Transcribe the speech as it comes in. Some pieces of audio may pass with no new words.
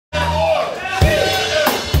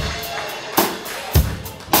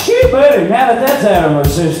Buddy, now that that's out of our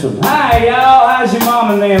system. Hi, y'all. How's your mom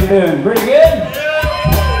and them doing? Pretty good?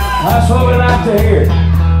 That's what we like to hear.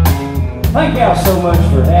 Thank y'all so much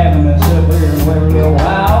for having us up here in Waverly,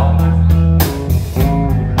 Ohio.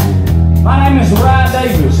 My name is Rye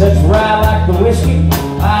Davis. That's Rye like the whiskey.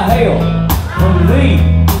 I hail from the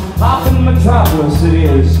hopping metropolis it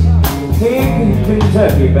is. Pig,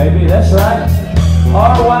 Kentucky, baby. That's right.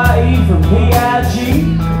 R-Y-E from P-I-G.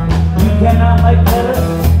 You cannot make that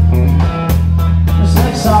up. This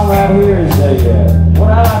next song right here is what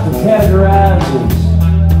I like to categorize as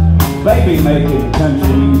baby making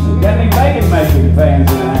country music. Got any baby making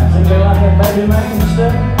fans in the house? Anybody like that baby making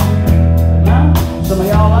stuff? No? Some of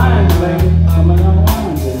y'all lines, baby. Some of y'all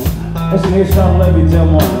lines. Listen, here's called Love You Till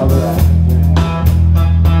Morning. I'll be right.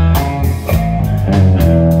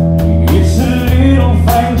 It's the little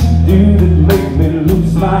things you do that make me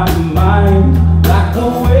lose my mind. Like the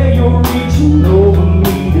way you're reaching over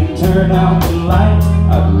me to turn out the light.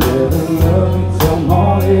 I'd rather love you till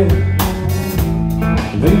morning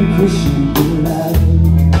than kiss you goodnight.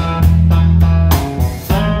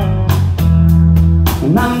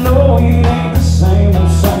 And I know it ain't the same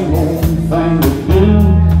old thing to do,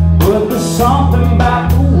 but there's something about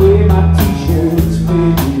the way my t-shirt's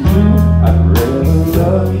fitting you. I'd rather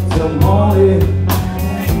love you till morning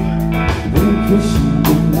than kiss you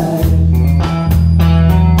goodnight.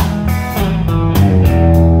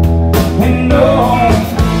 And no,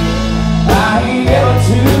 I ain't ever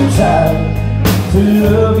too tired to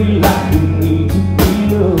love you like you need to be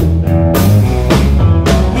loved.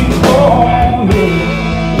 And oh yeah,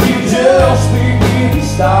 we just be getting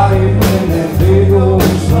started when that big old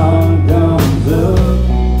sun comes up.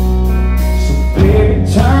 So baby,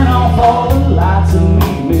 turn off all the lights and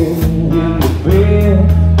meet me in the bed.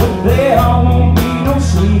 But there won't be no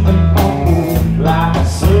sleeping on. Like I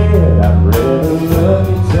said, I'd rather love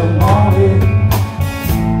you till morning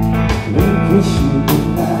than kiss you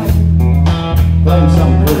goodnight. Playing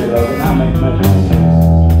something pretty, Logan. I make much more sense.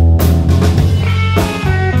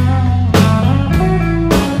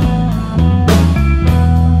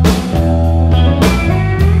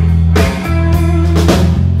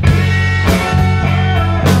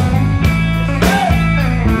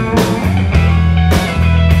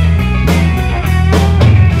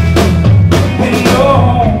 And no,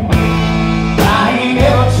 I ain't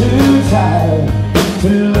ever too tired to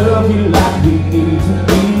love you like you need to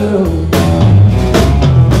be loved.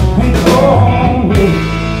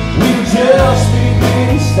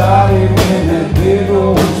 Started when that big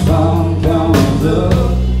old sun comes up.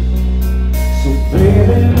 So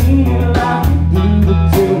baby, lean it like you do to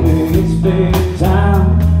tell me it's bedtime.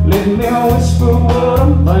 Let me whisper what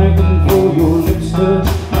I'm thinking for your lips touch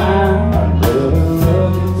mine. I'd rather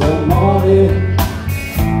love you till morning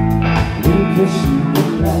than kiss you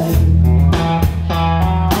goodnight.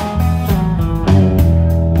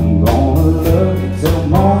 I'm gonna love you till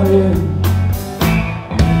morning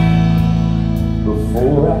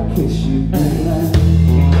before I kiss you goodnight.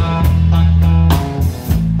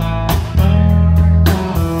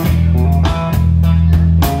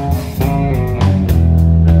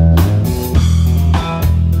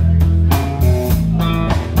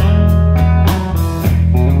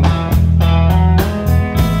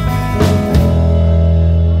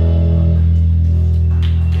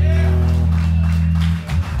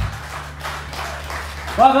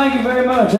 Well, thank you very much.